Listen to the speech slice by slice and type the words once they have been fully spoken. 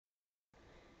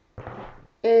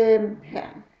Hello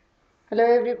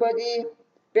everybody,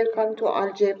 welcome to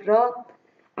algebra,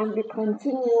 and we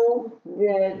continue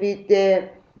with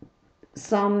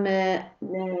some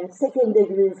second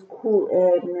degree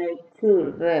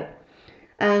curve,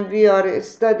 and we are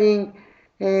studying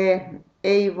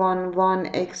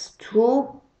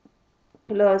a11x2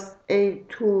 plus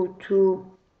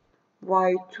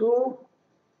a22y2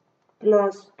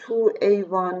 plus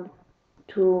 2a1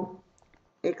 to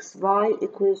xy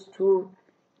equals to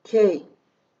k.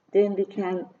 Then we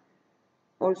can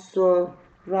also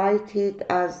write it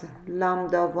as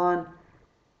lambda 1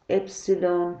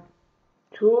 epsilon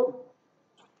 2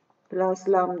 plus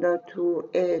lambda 2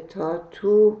 eta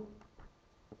 2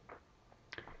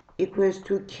 equals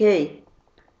to k.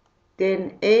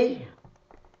 Then a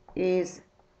is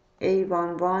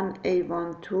a11,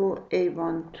 a12,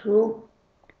 a12,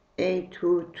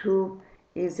 a22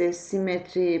 is a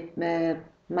symmetry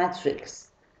matrix,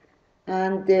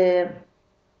 and the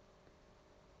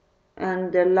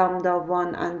lambda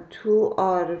 1 and 2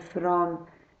 are from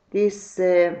this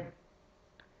that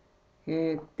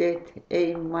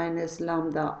a minus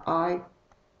lambda I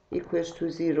equals to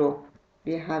 0.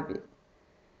 We have it,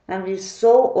 and we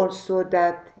saw also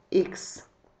that x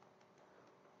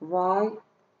y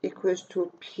equals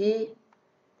to p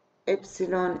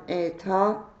epsilon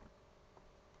eta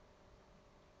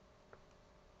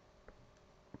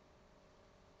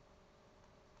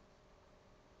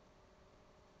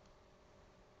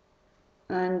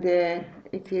and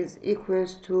it is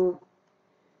equals to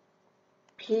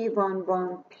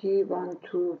p11,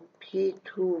 p12,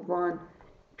 p21,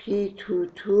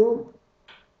 p22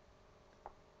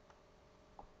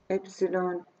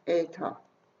 epsilon eta,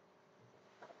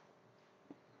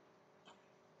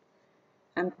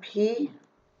 and p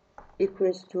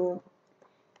equals to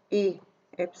e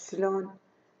epsilon,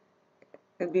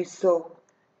 and we saw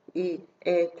e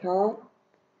eta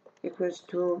equals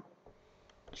to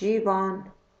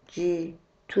g1,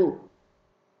 g2.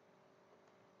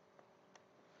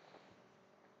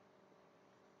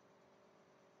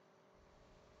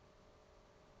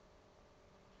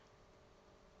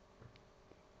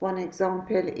 One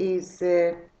example is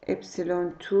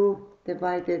epsilon 2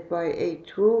 divided by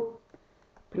a2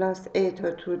 plus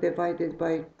eta 2 divided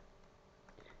by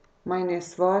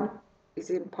minus 1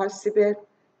 is impossible.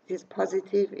 It is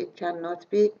positive, it cannot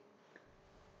be,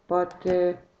 but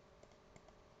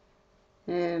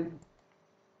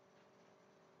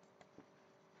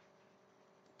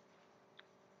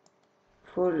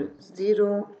for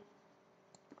 0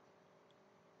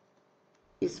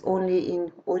 is only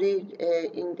in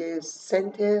the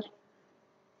center,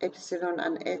 epsilon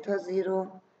and eta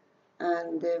 0,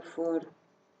 and for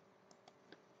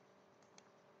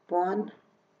 1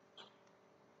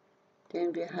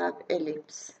 then we have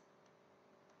ellipse.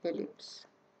 It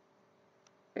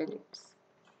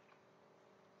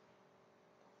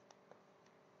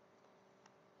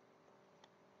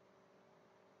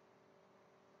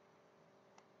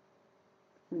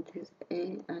is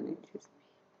A and it is B.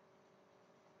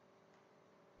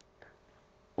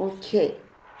 Okay.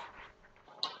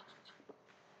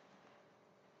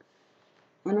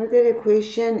 Another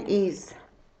equation is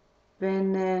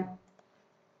when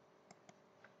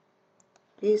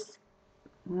this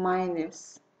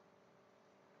minus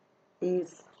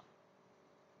is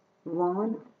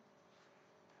 1,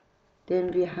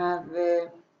 then we have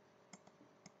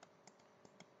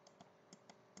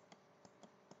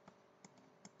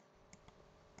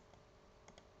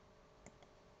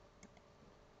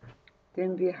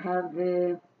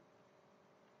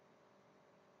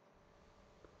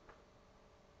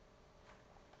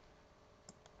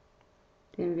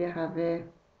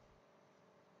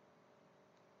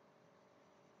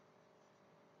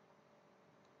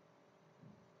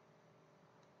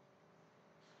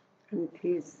it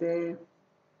is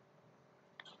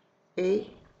A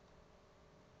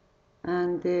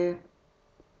and 2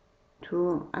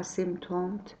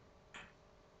 asymptote,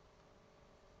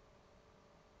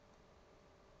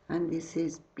 and this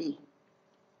is B.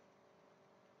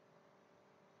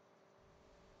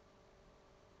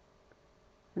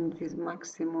 And it is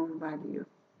maximum value,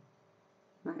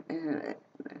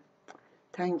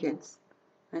 tangents,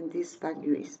 and this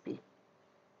value is B.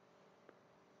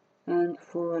 And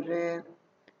for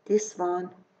this one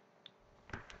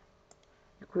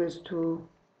equals to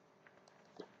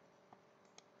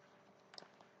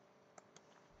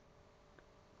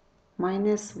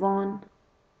minus 1,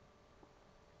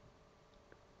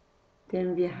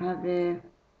 then we have a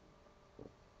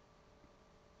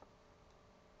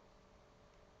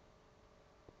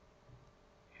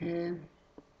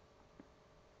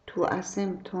to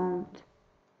asymptote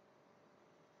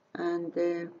and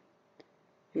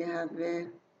we have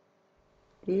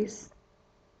this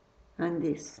and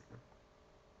this.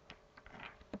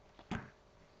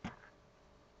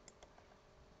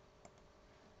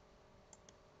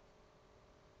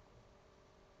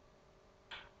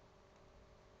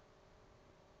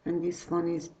 And this one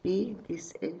is B,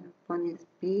 this one is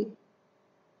B,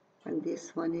 and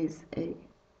this one is A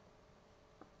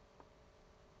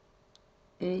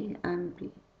and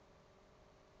B.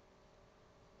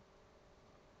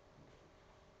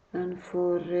 And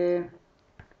for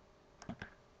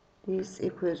this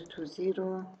equals to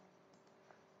 0,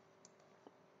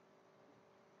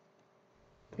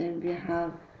 then we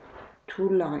have two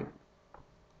lines.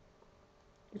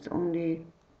 It's only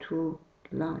two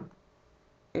lines.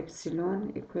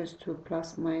 Epsilon equals to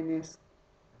plus minus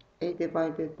A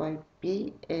divided by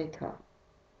B eta.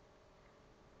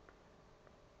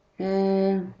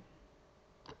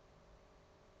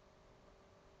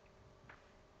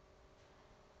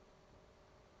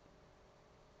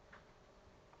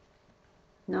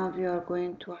 Now we are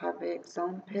going to have an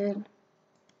example.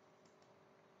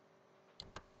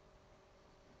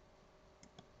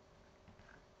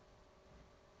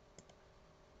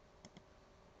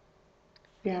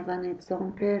 We have an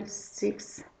example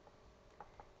 6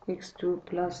 x2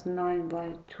 plus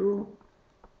 9y2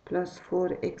 plus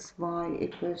 4xy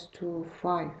equals to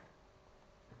 5.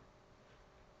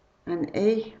 And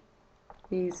A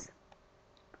is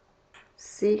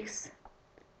 6,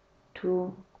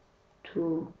 2,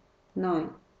 2, 9.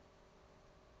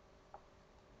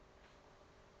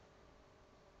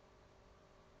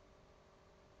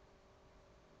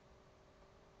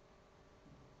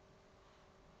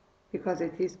 Because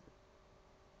it is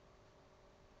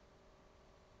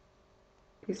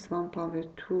this one power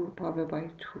 2 power by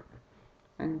 2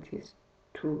 and this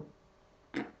 2.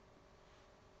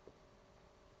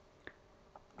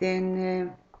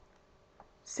 Then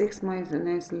 6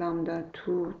 minus lambda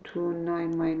 2 to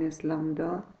 9 minus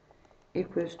lambda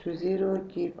equals to 0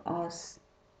 give us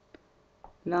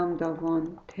lambda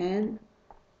 1 10,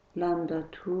 lambda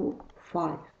 2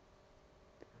 5.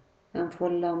 And for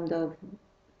lambda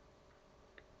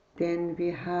then we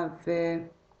have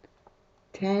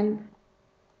 10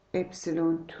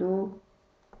 epsilon 2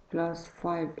 plus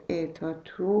 5 eta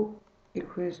 2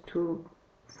 equals to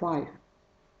 5.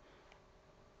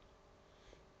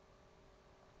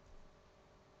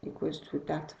 Equals to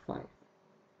that 5.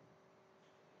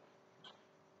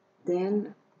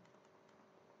 Then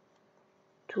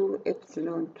 2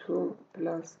 epsilon 2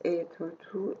 plus eta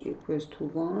 2 equals to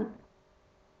 1.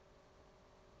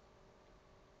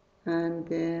 And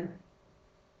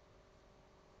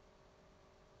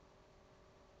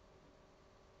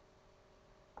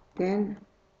then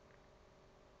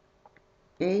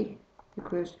A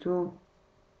equals to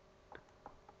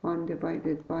 1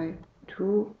 divided by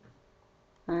 2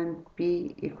 and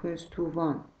B equals to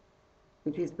 1.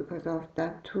 It is because of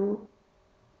that 2,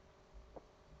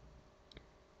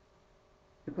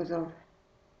 because of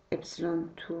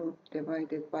epsilon 2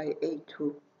 divided by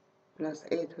A2 plus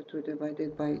eta 2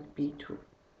 divided by B2.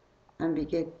 And we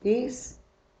get this,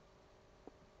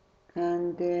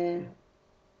 and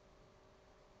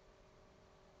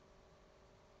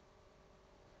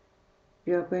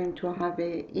we are going to have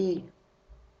a E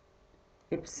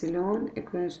epsilon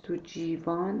equals to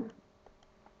G1,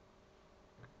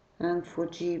 and for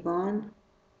G1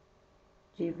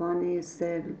 is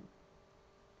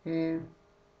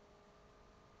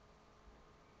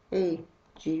A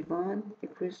G1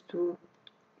 equals to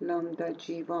lambda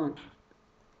G1,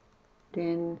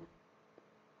 then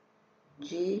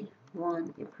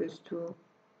G1 equals to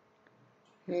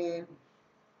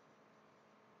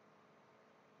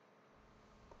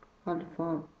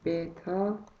alpha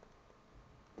beta,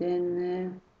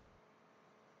 then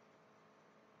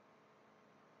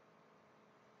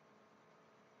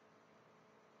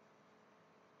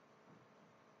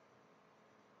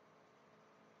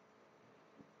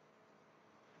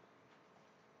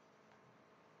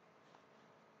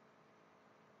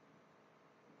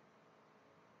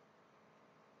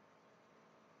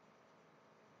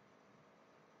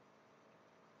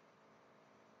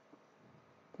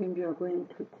we are going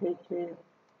to take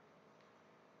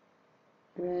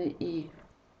E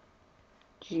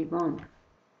G1.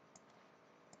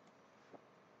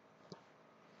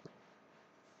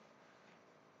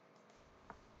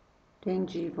 Then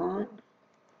G1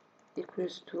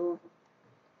 equals to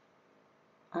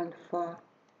alpha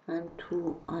and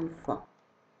 2 alpha.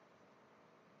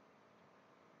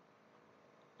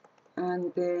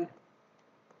 And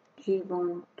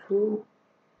G1 2,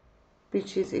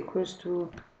 which is equals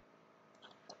to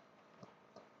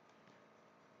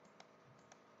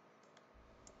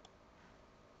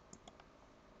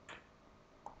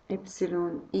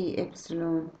epsilon e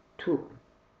epsilon 2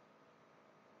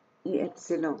 e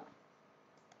epsilon,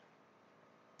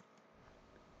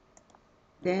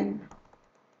 then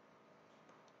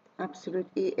absolute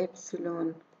e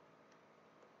epsilon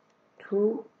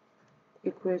 2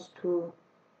 equals to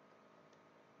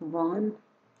 1,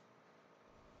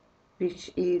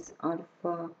 which is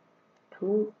alpha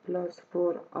 2 plus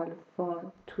 4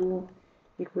 alpha 2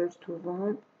 equals to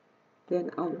 1, then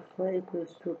alpha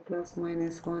equals to plus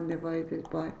minus 1 divided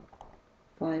by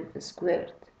 5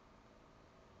 squared.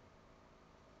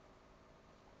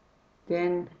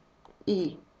 Then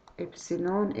e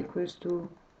epsilon equals to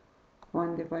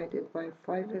 1 divided by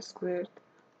 5 squared,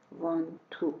 1,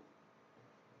 2.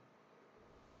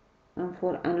 And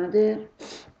for another,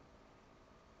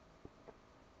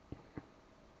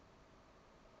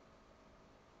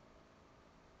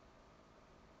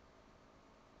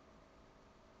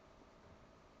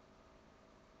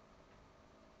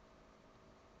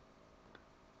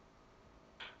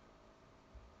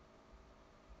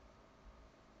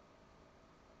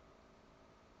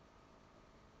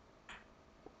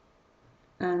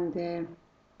 and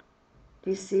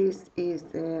this is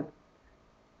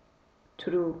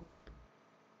through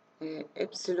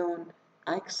epsilon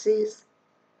axis,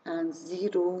 and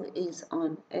 0 is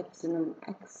on epsilon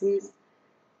axis,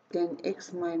 then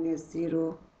x minus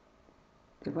 0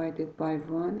 divided by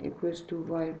 1 equals to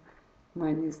y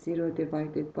minus 0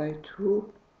 divided by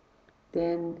 2,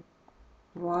 then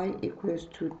y equals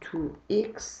to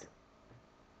 2x,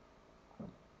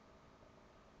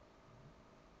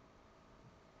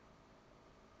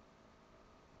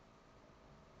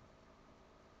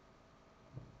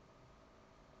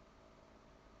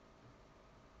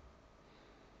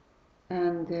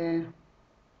 and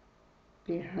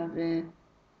we have a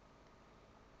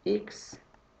x,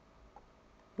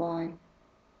 y,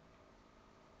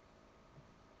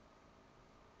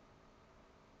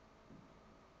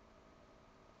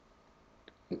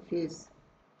 it is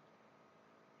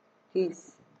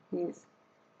his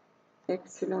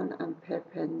epsilon, and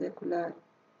perpendicular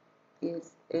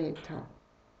is eta.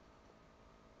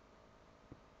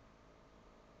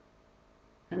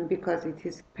 And because it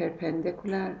is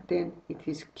perpendicular, then it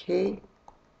is k,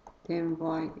 then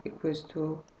y equals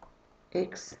to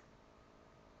x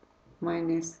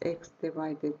minus x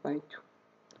divided by 2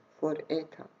 for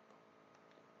eta,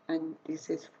 and this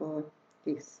is for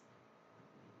this.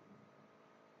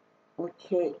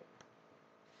 Okay.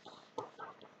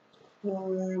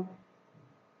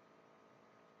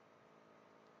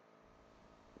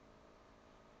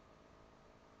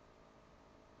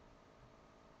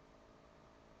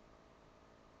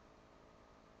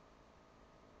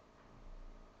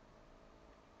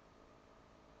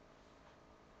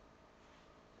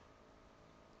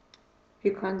 We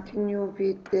continue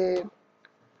with the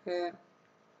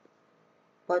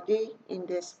body in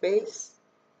the space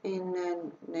in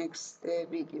the next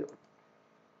video.